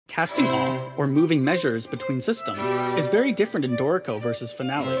Casting off, or moving measures between systems, is very different in Dorico versus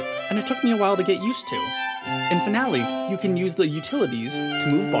Finale, and it took me a while to get used to. In Finale, you can use the utilities to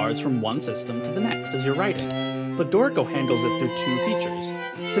move bars from one system to the next as you're writing, but Dorico handles it through two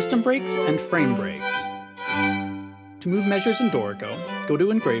features, system breaks and frame breaks. To move measures in Dorico, go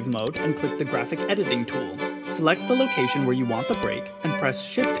to Engrave mode and click the Graphic Editing tool. Select the location where you want the break and press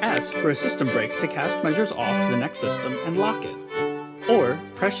Shift-S for a system break to cast measures off to the next system and lock it. Or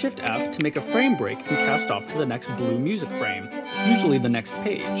press Shift-F to make a frame break and cast off to the next blue music frame, usually the next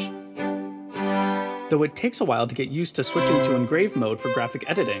page. Though it takes a while to get used to switching to Engrave mode for graphic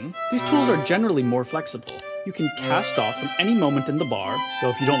editing, these tools are generally more flexible. You can cast off from any moment in the bar,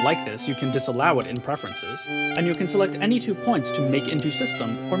 though if you don't like this, you can disallow it in Preferences, and you can select any 2 points to make into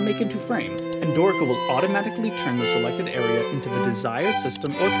system or make into frame, and Dorico will automatically turn the selected area into the desired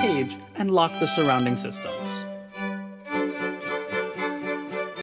system or page and lock the surrounding systems.